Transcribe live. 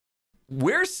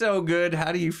we're so good.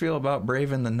 How do you feel about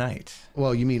braving the night?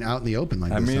 Well, you mean out in the open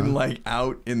like this, I mean, huh? like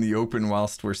out in the open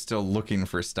whilst we're still looking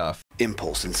for stuff.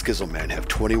 Impulse and Skizzleman have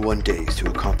 21 days to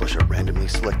accomplish a randomly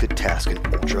selected task in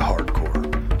ultra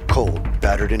hardcore. Cold,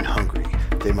 battered, and hungry,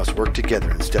 they must work together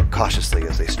and step cautiously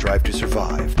as they strive to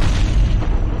survive.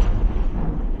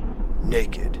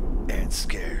 Naked and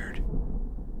scared.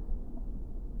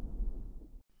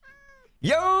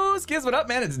 Yo, Skizz, what up,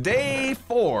 man? It's day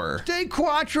 4. Day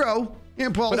Quattro.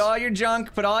 Impulse. Put all your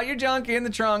junk in the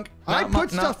trunk. I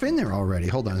put stuff in there already.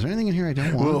 Hold on. Is there anything in here I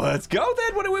don't want? Well, let's go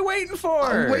then. What are we waiting for?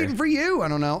 I'm waiting for you. I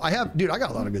don't know. Dude, I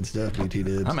got a lot of good stuff, BT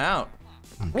did. I'm out.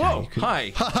 Okay, whoa,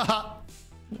 hi.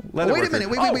 Wait a minute.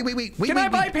 Wait. Can I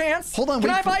buy pants? Hold on. Can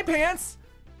I buy pants?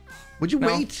 Would you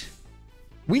wait?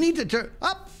 We need to turn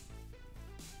up.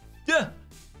 Yeah.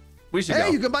 We should go.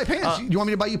 Hey, you can buy pants. You want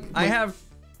me to buy you? I have.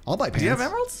 I'll buy pants. Do you have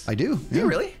emeralds? I do. Do you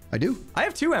really? I do. I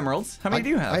have 2 emeralds. How many do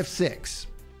you have? I have 6.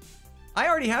 I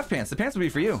already have pants. The pants will be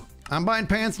for you. I'm buying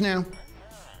pants now.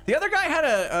 The other guy had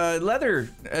a leather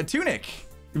tunic.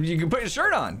 You can put a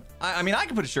shirt on. I mean, I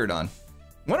can put a shirt on.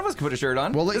 One of us can put a shirt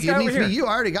on. Well, it needs to be you.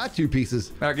 I already got 2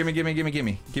 pieces. All right, give me.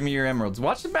 Give me your emeralds.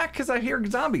 Watch the back because I hear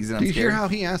zombies and I'm scared. Do you hear how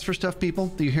he asked for stuff, people?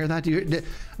 Do you hear that?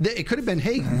 It could have been,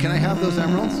 hey, can I have those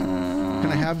emeralds?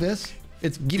 Can I have this?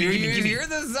 It's give me. You're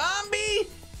the zombie.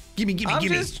 Give me.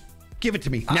 Give it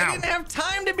to me now. I didn't have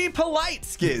time to be polite,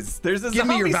 Skizz. There's a Give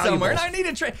me your zombie somewhere, and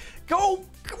valuables. I need to go.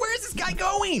 Where's this guy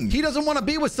going? He doesn't want to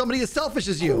be with somebody as selfish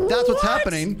as you. That's what's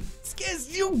happening.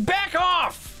 Skizz, you back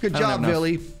off. Good job,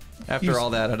 Billy. After all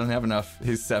that, I don't have enough.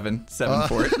 He's 7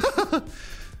 for it.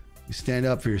 You stand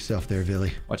up for yourself there,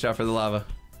 Billy. Watch out for the lava.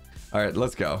 All right,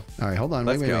 let's go. All right, hold on.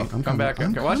 Let's go. I'm Come back.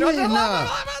 I'm Watch out for the lava.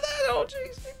 Oh,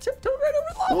 jeez. You tiptoed right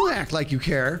over the lava. Don't act like you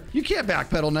care. You can't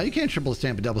backpedal now. You can't triple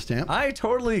stamp and double stamp. I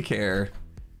totally care.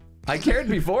 I cared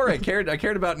before. I cared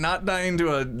about not dying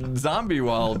to a zombie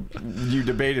while you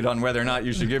debated on whether or not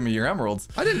you should give me your emeralds.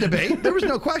 I didn't debate. There was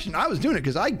no question. I was doing it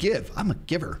because I give. I'm a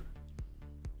giver.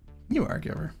 You are a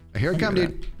giver. Here it comes,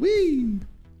 dude. Whee!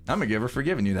 I'm a giver for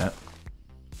giving you that.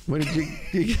 What did you?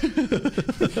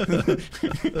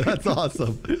 That's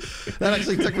awesome. That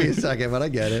actually took me a second, but I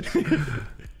get it.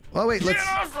 Oh wait,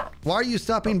 why are you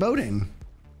stopping boating?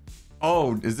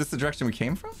 Oh, is this the direction we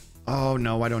came from? Oh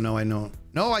no, I don't know. I know.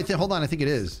 No, hold on. I think it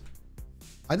is.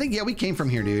 I think we came from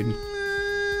here, dude.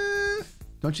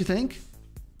 Don't you think?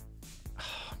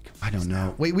 Oh, I don't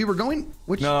know. Wait, we were going.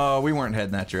 No, we weren't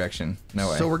heading that direction.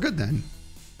 No way. So we're good then.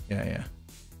 Yeah.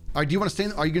 All right. Do you want to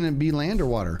stay? Are you going to be land or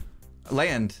water?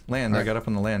 Land. Right. I got up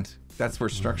on the land. That's where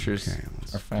structures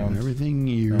are found. Everything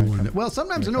you want. Well,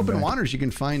 sometimes in open waters you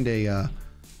can find a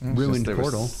ruined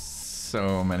portal.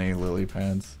 So many lily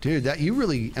pads. Dude, that you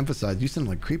really emphasized. You sounded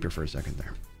like Creeper for a second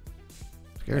there.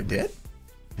 Scared me. I did?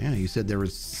 Yeah, you said there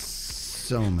was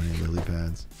so many lily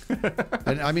pads.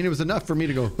 And, I mean, it was enough for me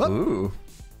to go, oh. Ooh.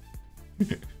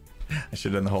 I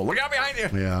should have done the whole, look out behind you.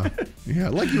 Yeah.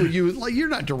 Like you're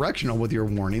not directional with your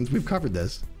warnings. We've covered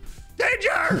this.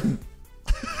 Danger!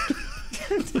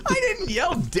 I didn't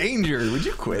yell danger. Would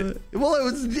you quit? Well,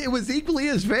 it was equally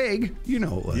as vague. You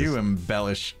know it was. You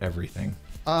embellish everything.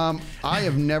 I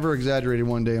have never exaggerated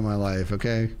one day in my life,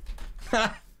 okay?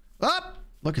 Up!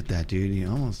 Look at that, dude. He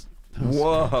almost...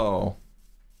 Whoa.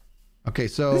 Okay,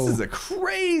 so... This is a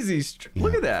crazy...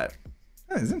 Look at that.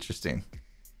 That is interesting.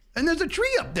 And there's a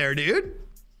tree up there, dude.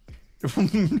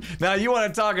 Now you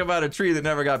want to talk about a tree that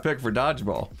never got picked for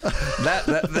dodgeball.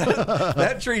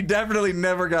 That tree definitely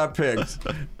never got picked.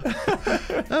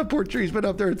 That poor tree's been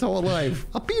up there its whole life.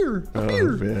 Up here. Up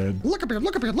here. Man. Look up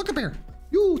here.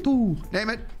 You too.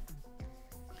 Name it.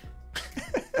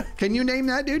 Can you name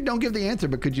that, dude? Don't give the answer,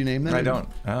 but could you name that? I don't.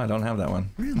 Oh, I don't have that one.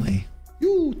 Really?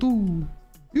 You too.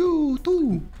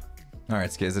 All right,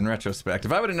 Skizz. In retrospect,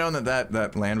 if I would have known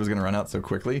that land was going to run out so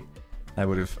quickly, I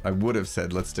would have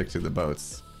said let's stick to the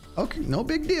boats. Okay, no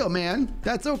big deal, man.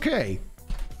 That's okay.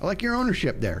 I like your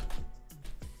ownership there.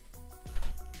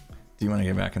 Do you want to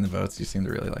get back in the boats? You seem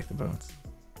to really like the boats.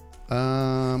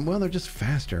 Well, they're just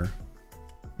faster.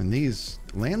 And these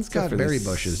land's got berry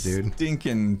bushes, dude.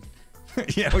 Stinking.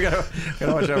 Yeah, we gotta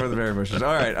watch out for the berry bushes.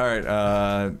 All right.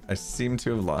 I seem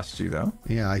to have lost you though.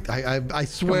 Yeah, I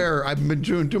swear I've been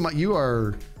doing too much. You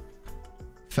are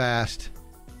fast.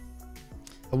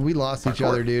 Oh, we lost each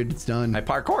other, dude. It's done. I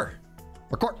parkour.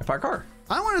 I parkour.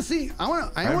 I want to see. I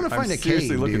want to find a cave, I'm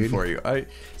seriously looking dude. for you.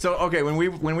 So okay, when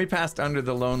we passed under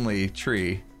the lonely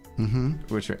tree,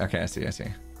 which okay, I see. I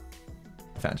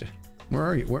found you. Where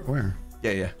are you? Where?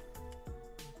 Yeah.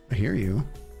 I hear you.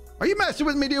 Are you messing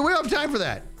with me, dude? We don't have time for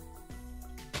that.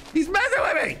 He's messing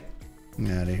with me.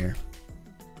 Get out of here.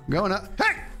 Going up.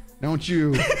 Hey! Don't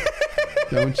you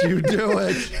Don't you do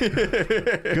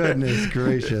it. Goodness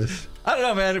gracious. I don't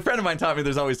know, man. A friend of mine taught me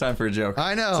there's always time for a joke.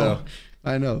 I know. So.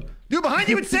 I know. Dude, behind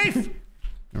you, it's safe.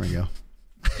 There we go.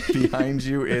 Behind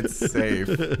you, it's safe.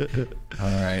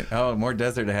 All right. Oh, more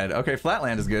desert ahead. Okay,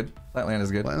 flatland is good. Flatland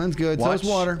is good. Flatland's good. Watch so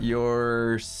is water.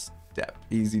 Your step.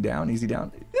 Easy down, easy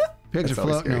down. Pigs are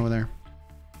floating over there.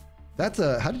 That's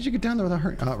a... How did you get down there without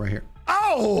hurting? Oh, right here.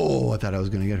 Oh! I thought I was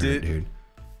going to get hurt, dude.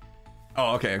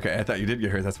 Oh, okay, okay. I thought you did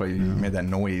get hurt. That's why you made that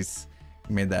noise.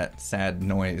 You made that sad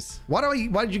noise. Why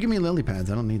did you give me lily pads?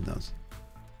 I don't need those.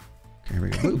 Okay, here we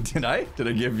go. Did I? Did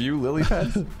I give you lily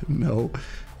pads? No.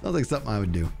 Sounds like something I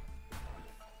would do.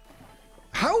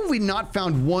 How have we not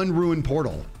found one ruined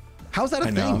portal? How's that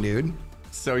a thing, dude?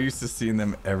 So used to seeing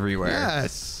them everywhere.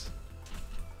 Yes.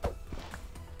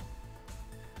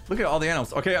 Look at all the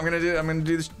animals. Okay, I'm gonna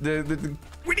do this.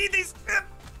 We need these.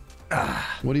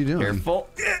 What are you doing? Careful.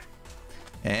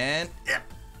 And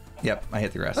yep, I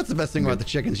hit the grass. That's the best thing about the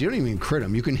chickens. You don't even crit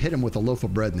them. You can hit them with a loaf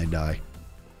of bread and they die.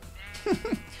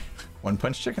 One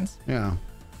punch chickens. Yeah.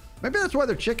 Maybe that's why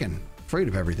they're chicken. Afraid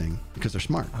of everything because they're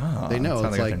smart. Oh, they know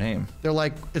it's like their name. They're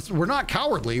like we're not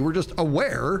cowardly. We're just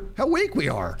aware how weak we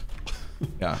are.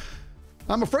 Yeah.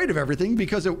 I'm afraid of everything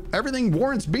because everything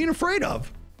warrants being afraid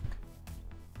of.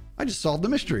 I just solved the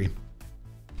mystery.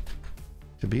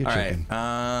 To be a chicken.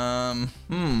 All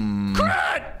right.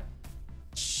 Crit!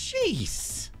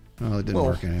 Jeez. Oh, it didn't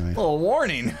work anyway. Little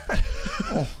warning.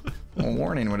 A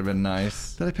warning would have been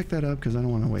nice. Did I pick that up? Because I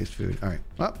don't want to waste food. All right.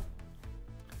 Well,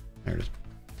 there it is.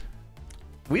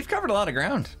 We've covered a lot of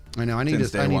ground. I know. I need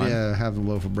to have a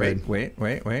loaf of bread. Wait.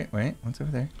 What's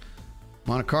over there?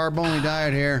 I'm on a carb-only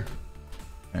diet here.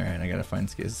 All right, I gotta find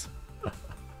Skizz.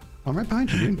 I'm right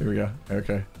behind you, dude. Here we go.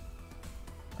 Okay.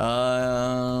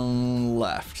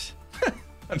 Left.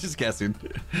 I'm just guessing.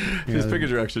 Just pick a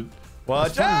direction.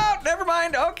 Watch out! Never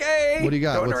mind. Okay. What do you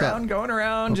got? Going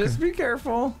around. Okay. Just be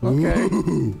careful. Okay.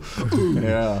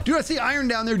 Yeah. Dude, I see iron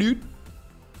down there, dude.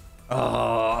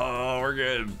 Oh, we're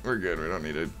good. We're good. We don't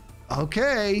need it.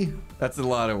 Okay. That's a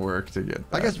lot of work to get.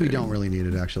 I guess we don't really need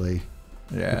it, actually.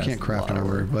 Yeah. We can't craft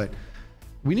anywhere, but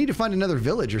we need to find another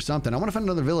village or something. I want to find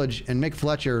another village and make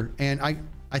Fletcher. And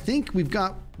I think we've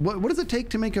got, what does it take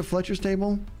to make a Fletcher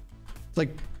stable? It's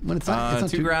like, when it's not,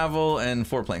 2 gravel and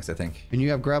 4 planks, I think. And you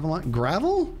have gravel on,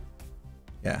 gravel?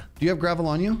 Yeah. Do you have gravel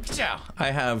on you? Yeah.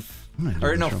 I have,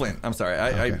 or no, flint. I'm sorry.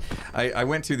 I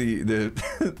went to the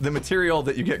the material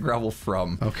that you get gravel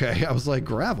from. Okay. I was like,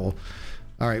 gravel.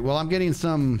 All right. Well, I'm getting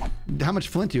some, how much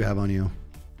flint do you have on you?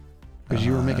 Because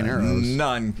you were making arrows.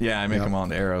 None. Yeah, I make them all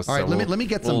into arrows. All right, so let me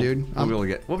get some, dude. We'll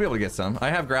be able to get some. I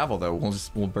have gravel though.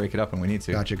 We'll break it up when we need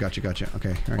to. Gotcha.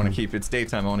 Okay. I want to keep. It's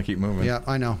daytime. I want to keep moving. Yeah,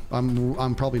 I know.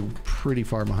 I'm probably pretty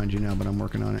far behind you now, but I'm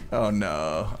working on it. Oh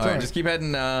no! All right, just keep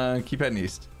heading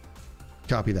east.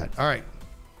 Copy that. All right.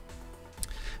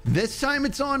 This time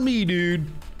it's on me, dude.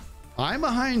 I'm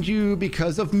behind you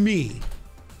because of me.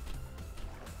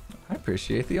 I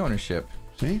appreciate the ownership.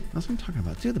 See, that's what I'm talking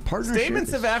about. Dude, the partnership.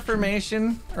 Statements of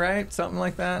affirmation, right? Something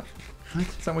like that. What?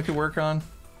 Something we could work on.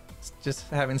 Just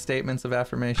having statements of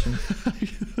affirmation.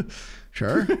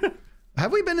 Sure.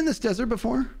 Have we been in this desert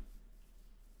before?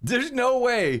 There's no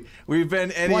way we've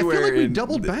been anywhere. Well, I feel like we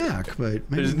doubled back, but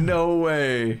maybe there's no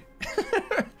way.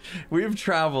 We've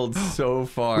traveled so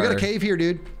far. We got a cave here,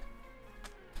 dude.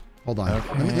 Hold on.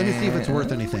 Okay. Let me see if it's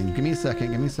worth anything. Give me a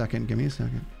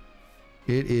second.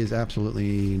 It is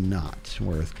absolutely not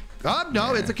worth. Oh,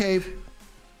 no, it's a cave.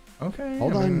 Okay.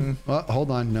 Hold on. Hold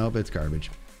on. Nope, it's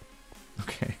garbage.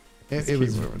 Okay.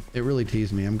 It really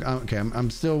teased me. I'm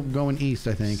still going east,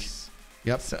 I think.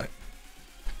 Yep.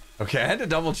 Okay, I had to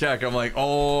double check. I'm like,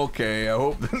 oh, okay. I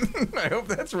hope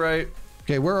that's right.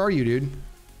 Okay, where are you, dude?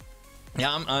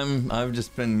 Yeah, I've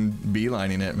just been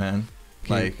beelining it, man.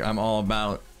 Okay. Like I'm all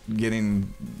about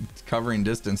covering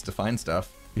distance to find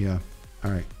stuff. Yeah.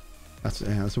 All right. That's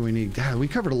what we need. God, we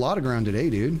covered a lot of ground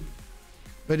today, dude.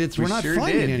 But we're not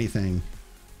finding anything.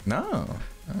 No.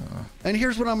 And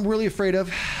here's what I'm really afraid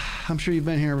of. I'm sure you've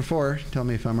been here before. Tell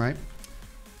me if I'm right.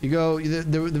 You go,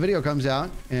 the video comes out,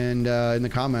 and in the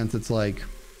comments, it's like,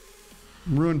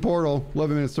 ruined portal,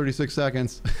 11 minutes, 36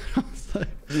 seconds. Like,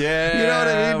 yeah. You know what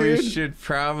I mean, dude? We should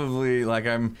probably,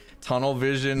 I'm tunnel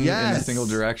vision in a single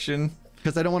direction.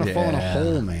 Because I don't want to fall in a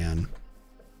hole, man.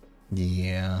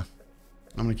 Yeah.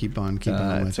 I'm going to keep on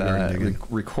digging.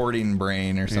 Recording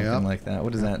brain or something like that.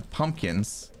 What is that?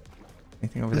 Pumpkins.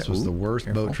 Anything over there? This was the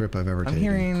worst boat trip I've ever taken. I'm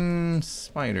hearing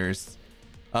spiders.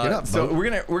 Get up, so we're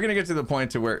gonna get to the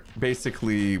point to where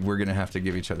basically we're gonna have to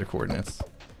give each other coordinates.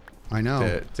 I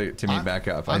know. To meet back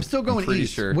up. I'm still going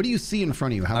east. Sure. What do you see in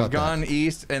front of you? How about I've gone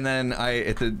east, and then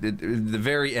at the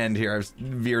very end here, I've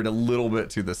veered a little bit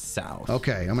to the south.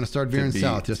 Okay, I'm gonna start veering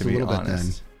south just a little bit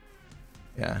then.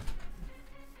 Yeah.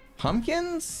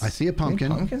 Pumpkins? I see a pumpkin.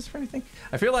 Pumpkins for anything?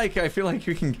 I feel like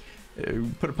you can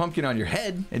put a pumpkin on your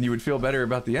head, and you would feel better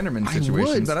about the Enderman situation.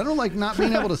 I would, but I don't like not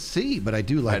being able to see. But I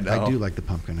do like the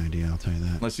pumpkin idea. I'll tell you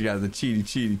that. Unless you got the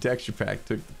cheaty texture pack,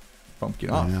 took the pumpkin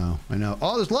off. I know.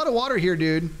 Oh, there's a lot of water here,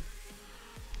 dude.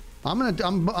 I'm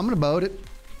gonna boat it.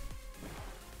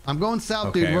 I'm going south,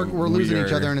 okay, dude. We're losing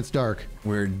each other, and it's dark.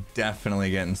 We're definitely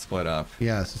getting split up.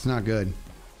 Yes, it's not good.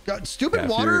 God, stupid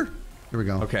water. Here we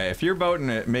go. Okay, if you're boating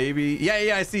it, maybe.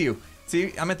 Yeah, I see you.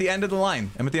 See, I'm at the end of the line.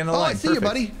 line. I see you,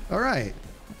 buddy. All right.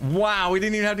 Wow, we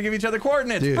didn't even have to give each other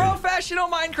coordinates. Dude. Professional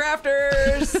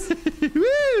Minecrafters.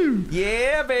 Woo!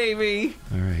 Yeah, baby.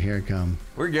 All right, here I come.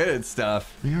 We're good at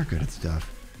stuff. We are good at stuff.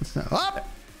 It's not up.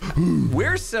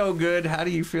 We're so good. How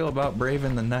do you feel about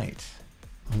Braving the Night?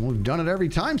 Well, we've done it every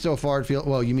time so far.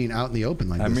 Well, you mean out in the open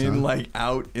like this? I mean, like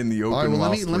out in the open. All right, well,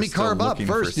 let me carb up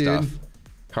first, dude.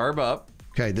 Carb up.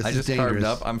 Okay, this is just dangerous. Carved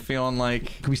up. I'm feeling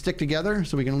like. Can we stick together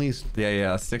so we can at least?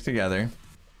 Yeah, stick together.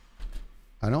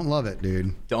 I don't love it,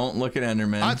 dude. Don't look at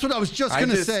Enderman. That's what I was just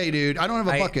gonna say, dude. I don't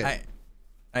have a bucket.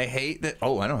 I hate that.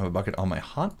 Oh, I don't have a bucket on my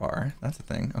hotbar. That's a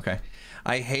thing. Okay.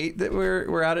 I hate that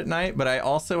we're out at night, but I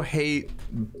also hate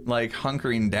like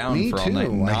hunkering down for all night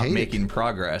and not making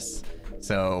progress.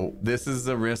 So this is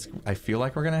a risk I feel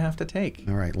like we're gonna have to take.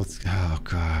 All right, let's. Oh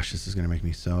gosh, this is gonna make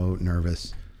me so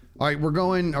nervous. All right, we're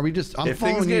going. Are we just? I'm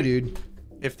following you, dude.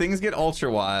 If things get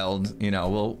ultra wild, you know,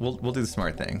 we'll do the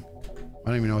smart thing. I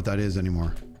don't even know what that is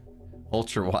anymore.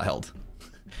 Ultra wild.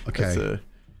 Okay.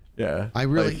 Yeah. I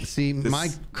really see my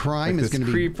crime is going to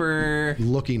be creeper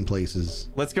looking places.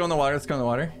 Let's go in the water. Let's go in the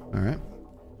water. All right.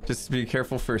 Just be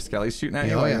careful for skellies shooting at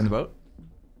you while you're in the boat.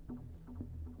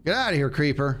 Get out of here,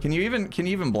 creeper. Can you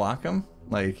even block them?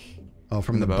 Like. Oh,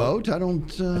 from the boat? I don't.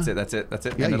 That's it.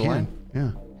 Yeah, End of the line.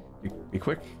 Yeah. Be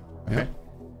quick. Okay. Yeah.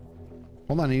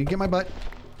 Hold on, I need to get my butt.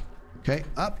 Okay,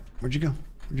 up. Where'd you go?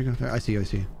 There, I see you.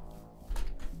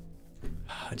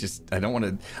 I don't want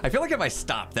to. I feel like if I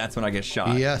stop, that's when I get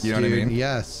shot. Yes, you know dude, what I mean?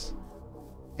 Yes.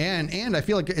 And I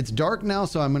feel like it's dark now,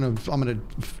 so I'm gonna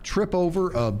trip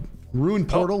over a ruined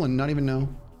portal and not even know.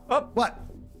 Oh, what?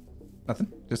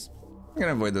 Nothing. Just I'm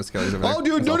gonna avoid those guys over there. Oh,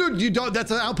 dude, no, you don't.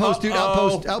 That's an outpost, dude.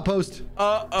 Outpost.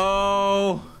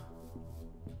 Uh-oh.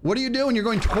 What are you doing? You're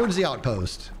going towards the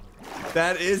outpost.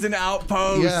 That is an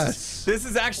outpost. Yes. This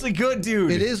is actually good,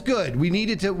 dude. It is good. We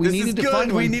needed to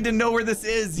find one. We need to know where this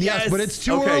is. Yes, but it's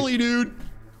too early, dude.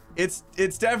 It's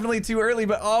definitely too early,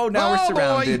 but now we're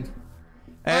surrounded. Boy.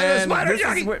 And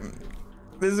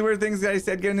this is where things, I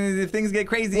said, if things get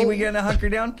crazy, we gonna hunker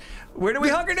down. Where do we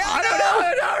hunker down? I don't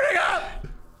know.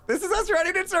 This is us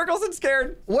running in circles and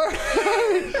scared. Where?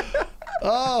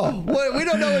 Oh, we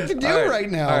don't know what to do right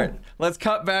now. All right, let's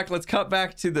cut back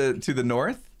to the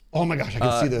north. Oh my gosh, I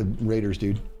can see the raiders,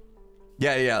 dude.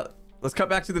 Yeah. Let's cut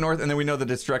back to the north, and then we know that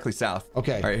it's directly south.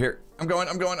 Okay. All right, here. I'm going.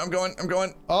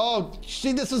 Oh,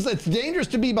 see, it's dangerous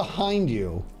to be behind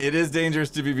you. It is dangerous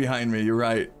to be behind me. You're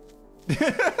right.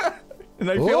 And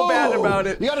I feel bad about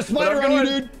it. You got a spider on you,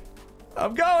 dude.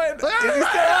 I'm going. Is he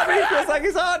still on me? Feels like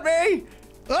he's on me.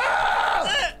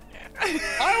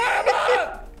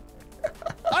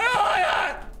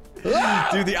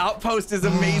 Dude, the outpost is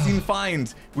amazing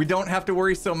find. We don't have to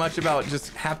worry so much about just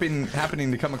happening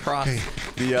to come across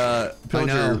the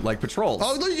pillager like patrols.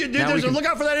 Oh, look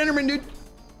out for that Enderman, dude.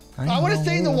 I want to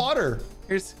stay in the water.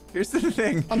 Here's the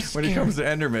thing. When it comes to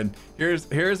Enderman,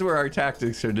 here's where our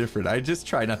tactics are different. I just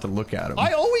try not to look at them.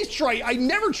 I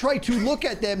never try to look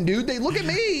at them, dude. They look at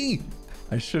me.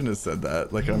 I shouldn't have said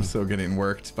that. Like, I'm still getting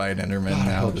worked by an Enderman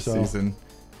now this season.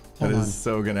 That is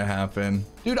so gonna happen.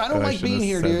 Dude, I don't like being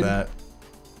here, dude. I'm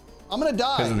gonna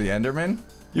die. Because of the Enderman?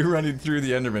 You're running through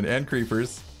the Enderman and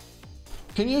creepers.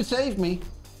 Can you save me?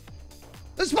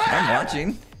 The spider! I'm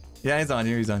watching. Yeah, he's on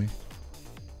you.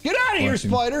 Get out of here,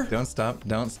 spider! Don't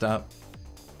stop.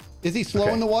 Is he slow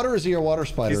in the water, or is he a water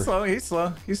spider? He's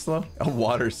slow. A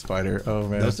water spider. Oh,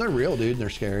 man. Those are real, dude. They're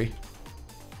scary.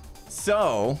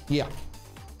 So. Yeah.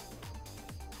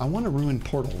 I want to ruin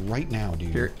portal right now,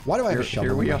 dude. Why do I have a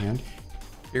shovel in my hand?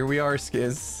 Here we are,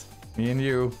 Skizz. Me and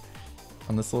you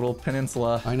on this little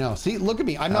peninsula. I know. See, look at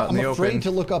me. I'm afraid to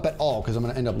look up at all because I'm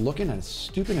going to end up looking at a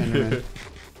stupid Enderman.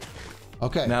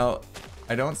 Okay. Now,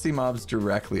 I don't see mobs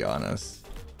directly on us.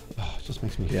 Oh, it just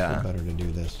makes me feel better to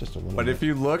do this just a little bit. But if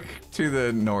you look to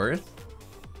the north,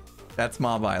 that's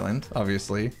Mob Island,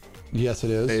 obviously. Yes,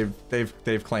 it is.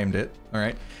 They've claimed it. All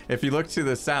right. If you look to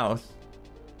the south,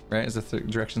 right? Is the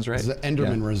directions right? It's the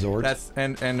Enderman Resort. That's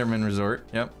Enderman Resort.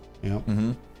 Yep. Yep.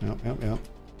 Yep.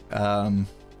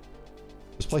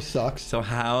 This place sucks. So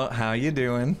how you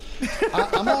doing?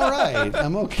 I'm all right.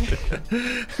 I'm okay.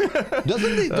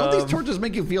 Don't these torches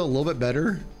make you feel a little bit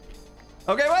better?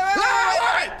 Okay,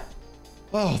 wait.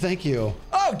 Oh, thank you.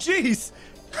 Oh, jeez.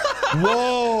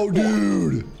 Whoa,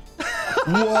 dude.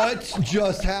 What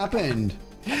just happened?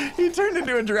 He turned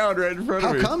into a drowned right in front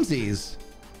of me. How comes these?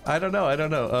 I don't know.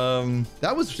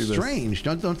 That was strange.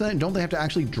 Don't they have to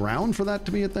actually drown for that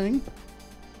to be a thing?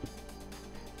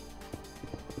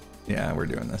 Yeah, we're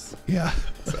doing this. Yeah.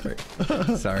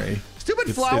 Sorry.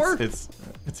 Stupid flower.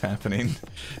 It's happening.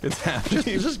 It's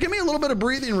happening. Just give me a little bit of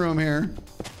breathing room here.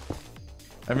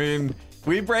 I mean,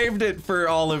 we braved it for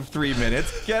all of 3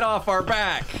 minutes. Get off our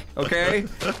back, okay?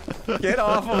 Get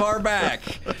off of our back.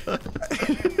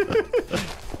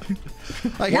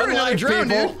 I hear another drown,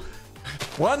 dude.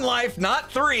 1 life,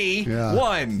 not 3. Yeah.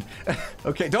 1.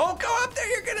 Okay, don't go up there.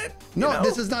 You're gonna. No,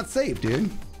 this is not safe, dude.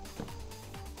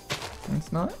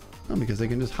 It's not. No, because they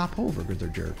can just hop over because they're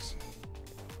jerks.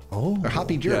 Oh, they're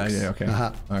hoppy jerks. Yeah. Okay.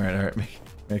 All right.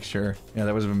 Make sure. Yeah,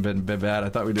 that would have been bad. I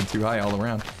thought we did too high all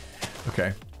around.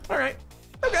 Okay. All right.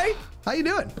 Okay. How you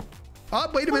doing? Oh,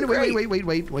 wait a minute. Wait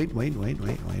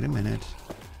a minute.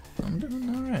 I'm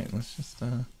doing all right. Let's just.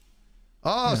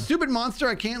 Oh, stupid monster!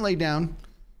 I can't lay down.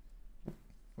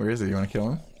 Where is he? You want to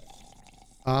kill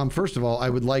him? First of all, I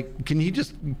would like. Can he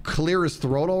just clear his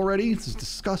throat already? This is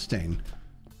disgusting.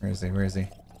 Where is he?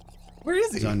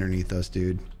 He's underneath us,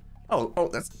 dude. Oh,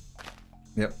 that's.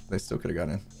 Yep, they still could have got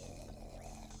in.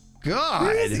 God.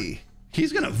 Where is he?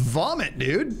 He's gonna vomit,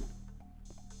 dude.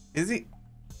 Is he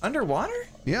underwater?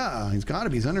 Yeah, he's got to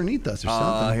be. He's underneath us or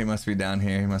something. He must be down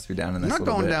here. He must be down in this. I'm not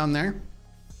going down there.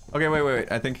 Okay,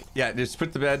 wait. I think just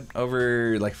put the bed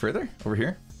over further over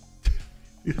here.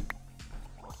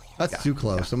 That's too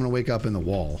close. I'm gonna wake up in the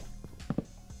wall.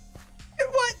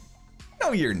 What?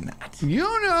 No, you're not. You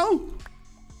don't know.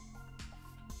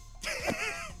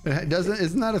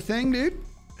 Isn't that a thing, dude?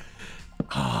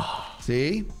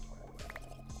 See?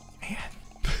 Man.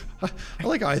 I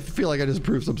like how I feel like I just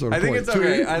proved some sort of point. It's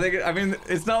okay. I mean,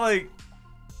 it's not like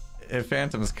if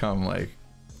phantoms come, like,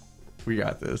 we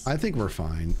got this. I think we're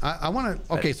fine. I want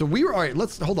to. Okay, so we were all right.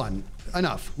 Let's hold on.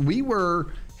 Enough. We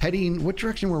were heading. What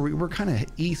direction were we? We're kind of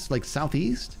east, like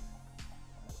southeast.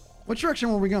 What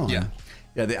direction were we going? Yeah.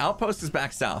 The outpost is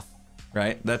back south,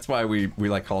 right? That's why we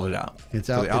like called it out. It's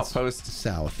out. So the outpost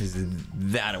south is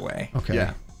that away. Okay.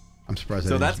 Yeah. I'm surprised.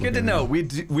 So that's good to know. We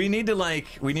need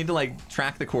to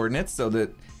track the coordinates so that,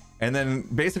 and then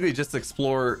basically just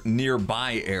explore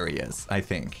nearby areas. I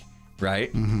think.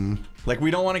 Right? Mm-hmm. Like we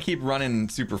don't want to keep running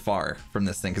super far from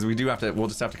this thing because we'll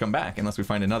just have to come back unless we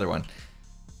find another one.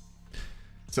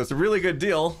 So it's a really good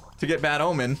deal to get Bad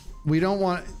Omen. We don't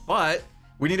want, but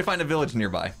we need to find a village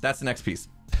nearby. That's the next piece.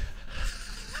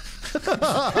 That's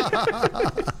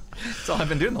all I've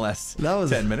been doing the last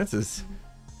 10 minutes is.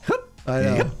 I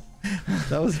know.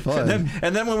 That was fun.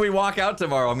 And then when we walk out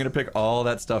tomorrow, I'm gonna pick all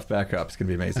that stuff back up. It's gonna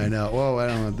be amazing. I know. Whoa, I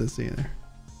don't want this either.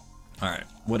 All right.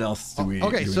 What else do we?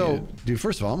 Okay, dude.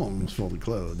 First of all, I'm almost fully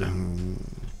clothed.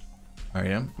 Are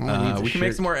you? We can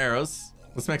make some more arrows.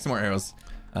 Let's make some more arrows.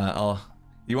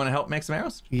 You want to help make some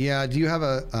arrows? Yeah. Do you have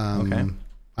a? Okay.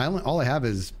 All I have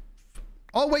is.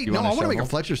 Oh wait, no. I want to make a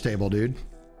Fletcher's table, dude.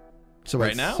 So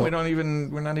right now we're not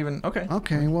even. Okay.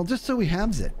 Okay. Well, just so we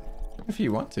have it. If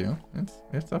you want to,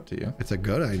 it's up to you. It's a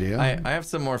good idea. I have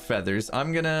some more feathers.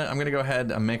 I'm gonna go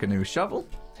ahead and make a new shovel,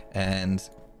 and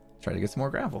try to get some more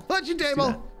gravel. Fletcher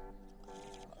table.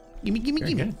 Gimme.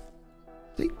 Good.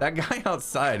 See? That guy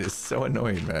outside is so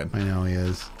annoying, man. I know he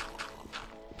is.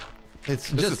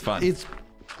 This is fun. It's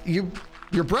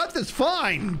your breath is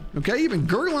fine. Okay, you've been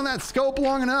gurgling that scope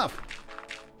long enough.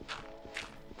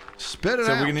 Spit it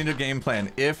out. So we need a game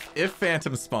plan. If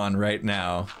phantoms spawn right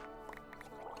now,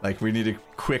 like we need to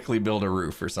quickly build a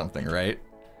roof or something, right?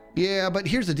 Yeah, but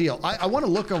here's the deal. I want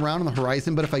to look around on the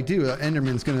horizon, but if I do,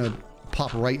 Enderman's gonna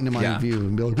pop right into my view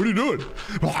and be like, "What are you doing?"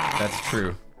 That's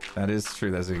true. That is true.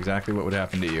 That's exactly what would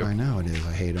happen to you. I know it is.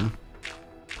 I hate him.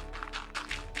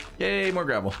 Yay, more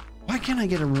gravel. Why can't I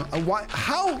get a why?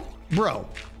 How, bro?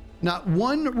 Not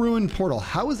one ruined portal.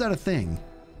 How is that a thing?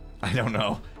 I don't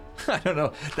know. I don't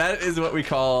know. That is what we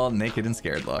call naked and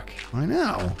scared luck. I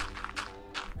know.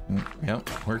 Yep,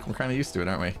 we're kind of used to it,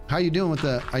 aren't we? How you doing with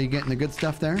the? Are you getting the good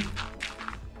stuff there?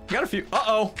 Got a few.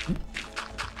 Uh-oh.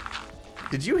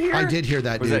 Did you hear? I did hear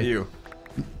that, dude. Was that you?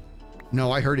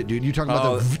 No, I heard it, dude. You talking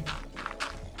about the?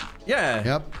 Yeah.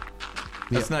 Yep.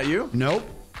 That's not you? Nope.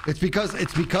 It's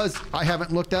because I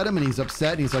haven't looked at him and he's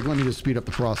upset. And he's like, let me just speed up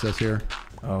the process here.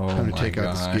 Oh Time to my take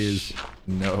out the gosh. Skizz.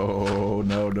 No,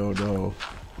 no, no, no.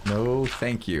 No,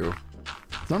 thank you.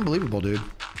 It's unbelievable, dude.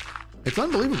 It's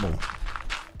unbelievable.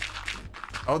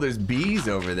 Oh, there's bees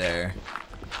over there.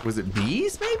 Was it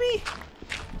bees, maybe?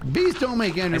 Bees don't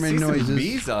make I Enderman see noises. some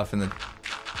bees off in the...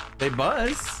 They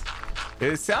buzz.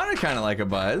 It sounded kind of like a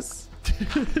buzz.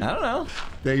 I don't know.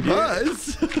 They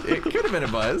buzz. It could have been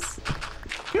a buzz.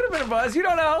 Could have been a buzz. You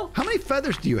don't know. How many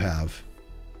feathers do you have?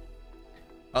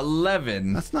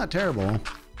 11. That's not terrible.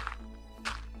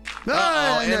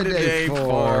 End of day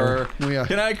 4. Yeah.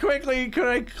 Can I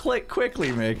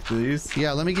quickly make these?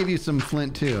 Yeah, let me give you some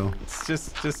flint too. It's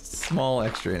just small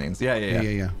extra innings.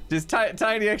 Yeah. Just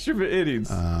tiny extra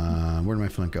innings. Where did my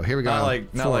flint go? Here we go.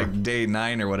 Not like day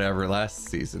 9 or whatever last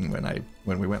season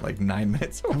when we went like 9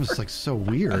 minutes over. That was like so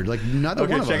weird. Like neither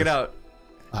one of us. Check it out.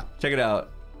 Check it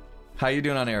out. How you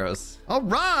doing on arrows? All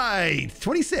right,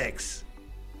 26.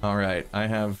 All right, I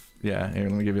have. Yeah, here,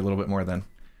 let me give you a little bit more then.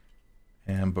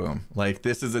 And boom. Like,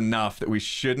 this is enough that we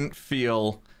shouldn't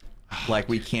feel like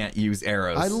we can't use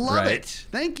arrows. I love it.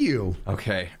 Thank you.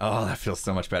 Okay. Oh, that feels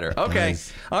so much better. Okay.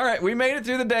 All right, we made it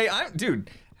through the day.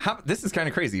 Dude, this is kind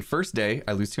of crazy. First day,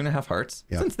 I lose 2.5 hearts.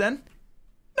 Yep. Since then,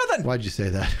 nothing. Why'd you say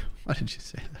that? Why did you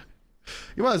say that?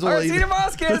 You might as well. All right, see you tomorrow,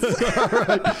 Skizz. All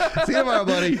right. See you tomorrow,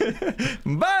 buddy.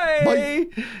 Bye. Bye.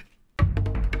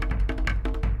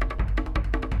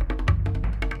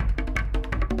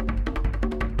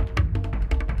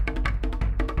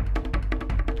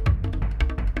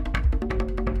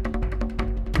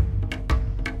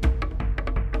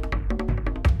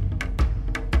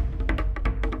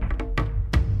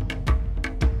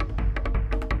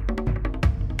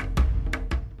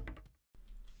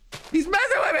 He's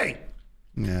messing with me.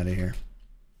 Get out of here.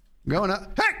 Going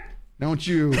up. Hey! Don't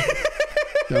you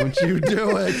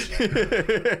do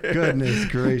it. Goodness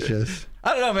gracious.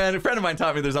 I don't know, man. A friend of mine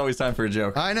taught me there's always time for a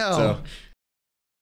joke. I know. So.